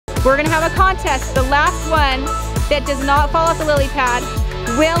We're gonna have a contest. The last one that does not fall off the lily pad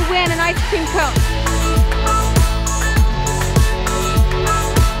will win an ice cream cone.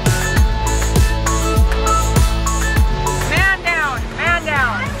 Man down, man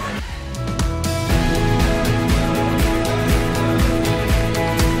down.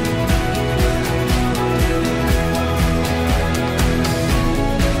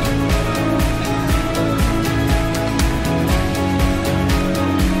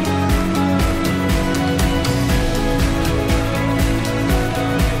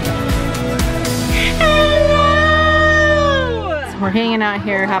 We're hanging out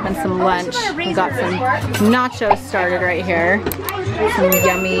here having some lunch. We got some nachos started right here. Some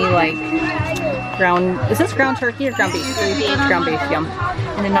yummy like ground, is this ground turkey or ground beef? Ground beef, yum.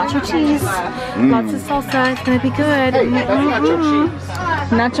 And then nacho cheese. Lots of salsa, it's gonna be good.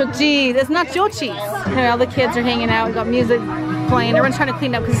 Nacho cheese, it's nacho cheese. And all the kids are hanging out, we got music playing. Everyone's trying to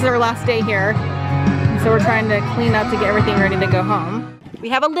clean up because this is our last day here. So we're trying to clean up to get everything ready to go home. We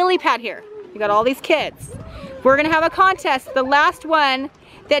have a lily pad here. We got all these kids. We're gonna have a contest. The last one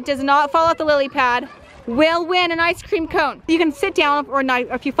that does not fall off the lily pad will win an ice cream cone. You can sit down or not,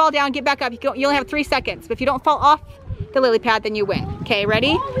 or if you fall down, get back up. You only have 3 seconds. But if you don't fall off the lily pad, then you win. Okay,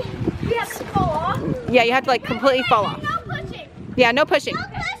 ready? We have to fall off? Yeah, you have to like completely fall off. No pushing. Yeah, no pushing. No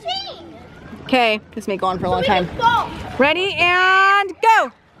pushing. Okay, this may go on for a long time. Fall. Ready and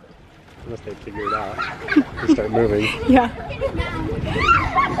go! Unless they figure it out. They start moving. Yeah.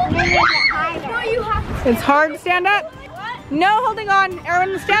 No, you have to. It's hard to stand up. No holding on.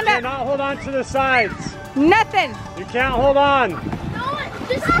 Everyone stand You up. cannot hold on to the sides. Nothing. You can't hold on. No,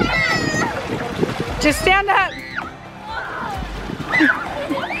 just stand. Just stand up.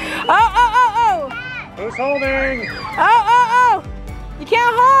 Oh, oh, oh, oh. Who's holding? Oh, oh, oh. You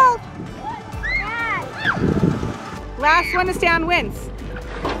can't hold. Last one to stand wins.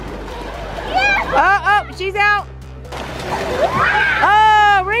 Oh, oh, she's out.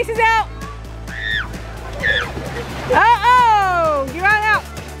 Oh, Reese is out. Uh-oh, you're out.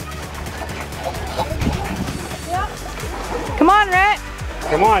 Come on, Rhett.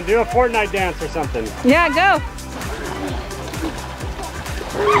 Come on, do a Fortnite dance or something. Yeah, go.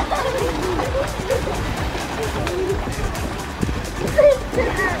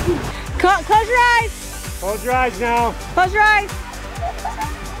 Close your eyes. Close your eyes now. Close your eyes.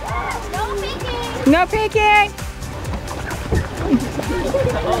 No peeking. No peeking.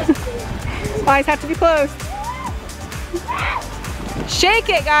 Eyes have to be closed. Shake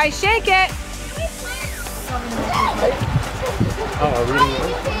it, guys, shake it. Oh, are we doing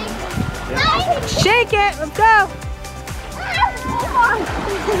Shake it, let's go.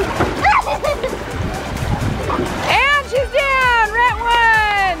 And she's down, Rhett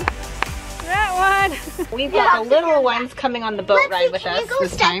won. Rhett won. We've got the little ones coming on the boat ride with us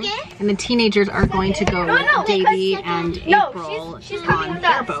this time. And the teenagers are going to go with Davy and April on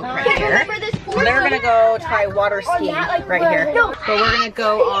their boat right here. They're gonna go try water skiing right here. So we're gonna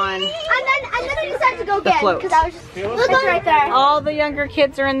go on And then I decided to go the again float. because I was just look right there. All the younger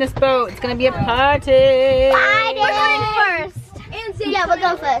kids are in this boat. It's gonna be a party. We're going first. Yeah, we'll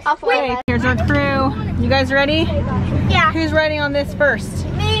go first. Okay, here's our crew. You guys ready? Yeah. Who's riding on this first?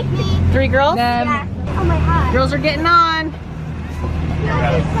 Me. 3 girls? Yeah. Oh my god. Girls are getting on. I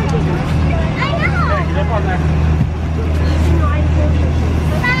know. Get up on there.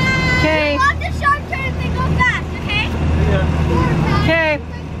 Okay. Walk the sharp turns and go fast, okay? Okay.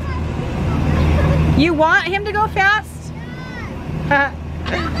 You want him to go fast?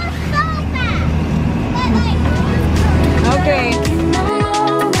 Okay.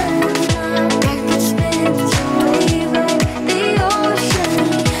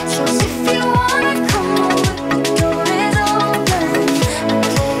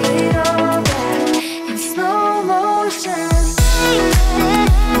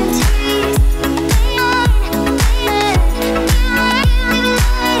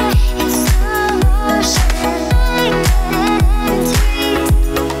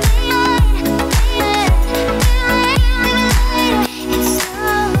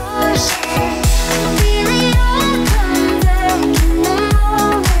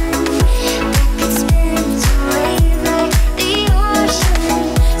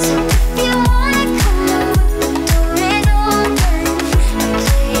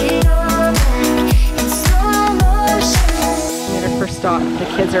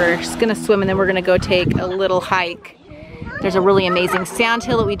 Are just gonna swim and then we're gonna go take a little hike. There's a really amazing sand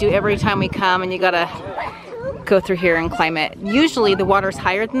hill that we do every time we come, and you gotta go through here and climb it. Usually the water's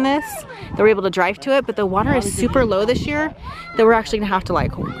higher than this, that we're able to drive to it, but the water is super low this year that we're actually gonna have to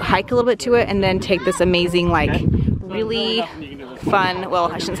like hike a little bit to it and then take this amazing like really fun.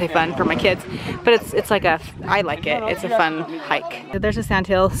 Well, I shouldn't say fun for my kids, but it's like I like it. It's a fun hike. There's a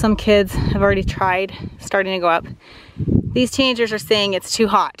sandhill. Some kids have already tried starting to go up. These teenagers are saying it's too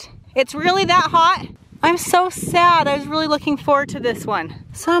hot. It's really that hot? I'm so sad. I was really looking forward to this one.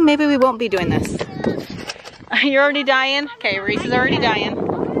 So maybe we won't be doing this. You're already dying? Okay, Reese is already dying.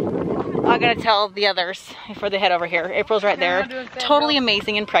 I gotta tell the others before they head over here. April's right there. Totally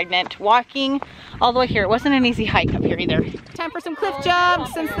amazing and pregnant. Walking all the way here. It wasn't an easy hike up here either. Time for some cliff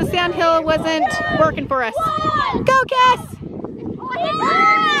jumps since the sandhill wasn't working for us. Go, Cass!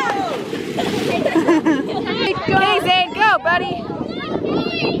 Okay, Zane, go, buddy.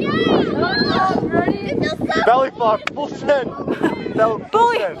 Belly flop, full send.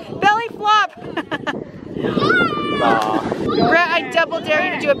 Belly flop. Rhett, I double dare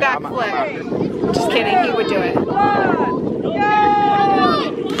you to do a backflip. Just kidding, he would do it.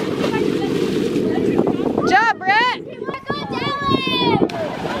 Good job, Rhett.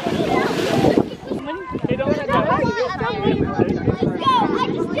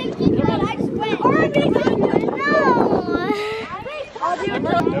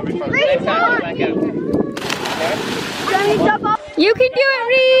 You can do it,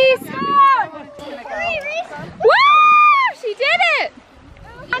 Reese. Woo! She did it!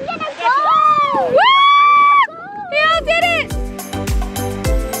 I'm gonna go! Woo! You all did it!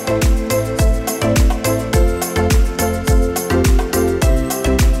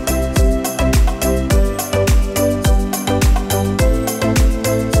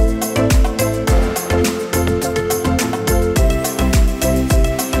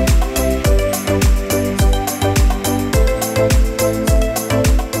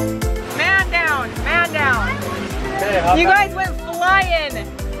 You guys went flying.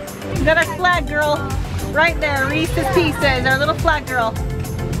 We got our flag girl right there. Reese's Pieces, our little flag girl.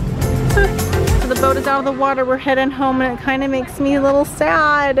 So the boat is out of the water. We're heading home and it kind of makes me a little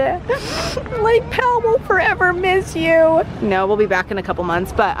sad. Like, pal, will forever miss you. No, we'll be back in a couple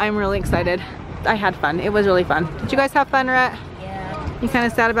months, but I'm really excited. I had fun. It was really fun. Did you guys have fun, Rhett? Yeah. You kind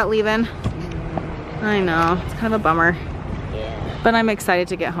of sad about leaving? I know. It's kind of a bummer. Yeah. But I'm excited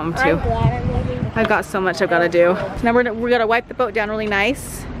to get home too. I'm glad I'm leaving. I've got so much I've got to do. Now we're gonna wipe the boat down really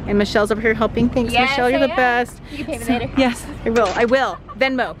nice. And Michelle's over here helping. Thanks, Yes, Michelle. You're the best. You can pay me later. Yes, I will. I will.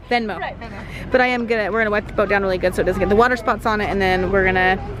 Venmo. Right, Venmo. But we're gonna wipe the boat down really good so it doesn't get the water spots on it, and then we're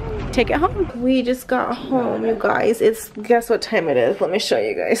gonna take it home. We just got home, you guys. Guess what time it is? Let me show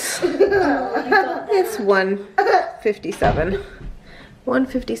you guys. It's 1:57.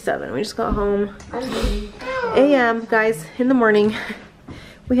 1:57. We just got home. AM, guys, in the morning.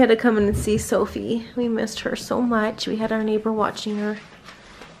 We had to come in and see Sophie. We missed her so much. We had our neighbor watching her.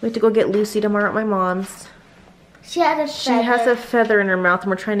 We have to go get Lucy tomorrow at my mom's. She had a feather. She has a feather in her mouth and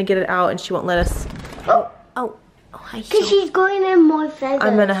we're trying to get it out and she won't let us. Oh, hi. Because she's going in more feathers.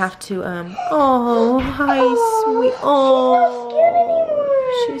 I'm gonna have to, oh, hi, sweet. Oh,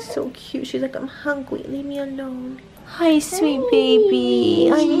 she's so cute. She's like, I'm hungry. Leave me alone. Hi, sweet baby.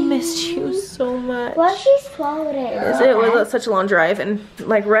 I missed you so much. Why she swallowed it? It was such a long drive, and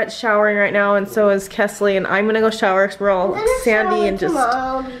like Rhett's showering right now, and so is Kesley, and I'm gonna go shower because we're all sandy and just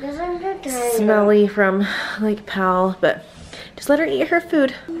smelly from Lake Powell. But just let her eat her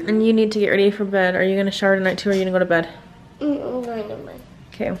food. And you need to get ready for bed. Are you gonna shower tonight too, or are you gonna go to bed? I'm going to bed.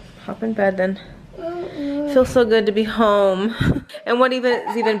 Okay, hop in bed then. Feels so good to be home. And what is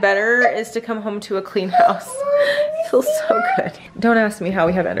even better is to come home to a clean house. Feels so good. Don't ask me how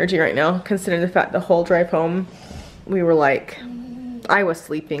we have energy right now, considering the fact the whole drive home we were like, I was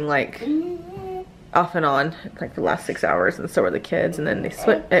sleeping like off and on like for the last 6 hours, and so were the kids, and then it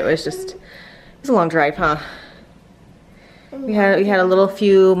was a long drive, huh? We had a little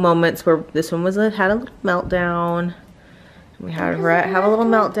few moments where this one had a little meltdown. We had Rhett have a little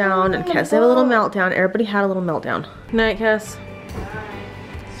meltdown and Kes have a little meltdown. Everybody had a little meltdown. Good night, Kes.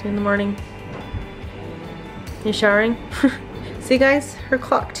 See you in the morning. You showering? See, guys, her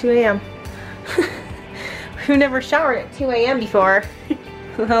clock, 2 a.m. We've never showered at 2 a.m. before.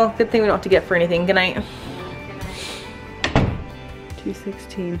 Well, good thing we don't have to get for anything. Good night.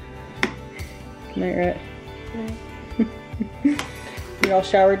 2:16. Good night, Rhett. You're all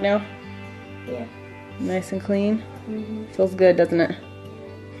showered now? Yeah. Nice and clean? Feels good, doesn't it?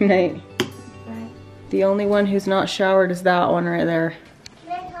 Night. Right. The only one who's not showered is that one right there.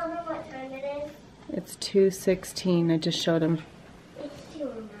 Can I tell them what time it is? It's 2:16. I just showed him. It's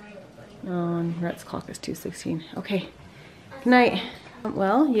 2:09. Oh, and Rhett's clock is 2:16. Okay. Good night.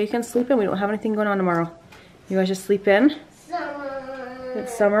 Well, you can sleep in. We don't have anything going on tomorrow. You guys just sleep in. Summer.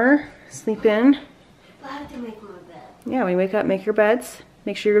 It's summer. Sleep in. I have to make my bed. Yeah, when you wake up, make your beds.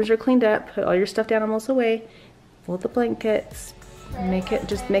 Make sure your rooms are cleaned up. Put all your stuffed animals away. fold the blankets,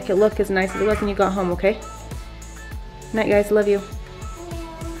 just make it look as nice as it was when you got home, okay? Night guys, love you.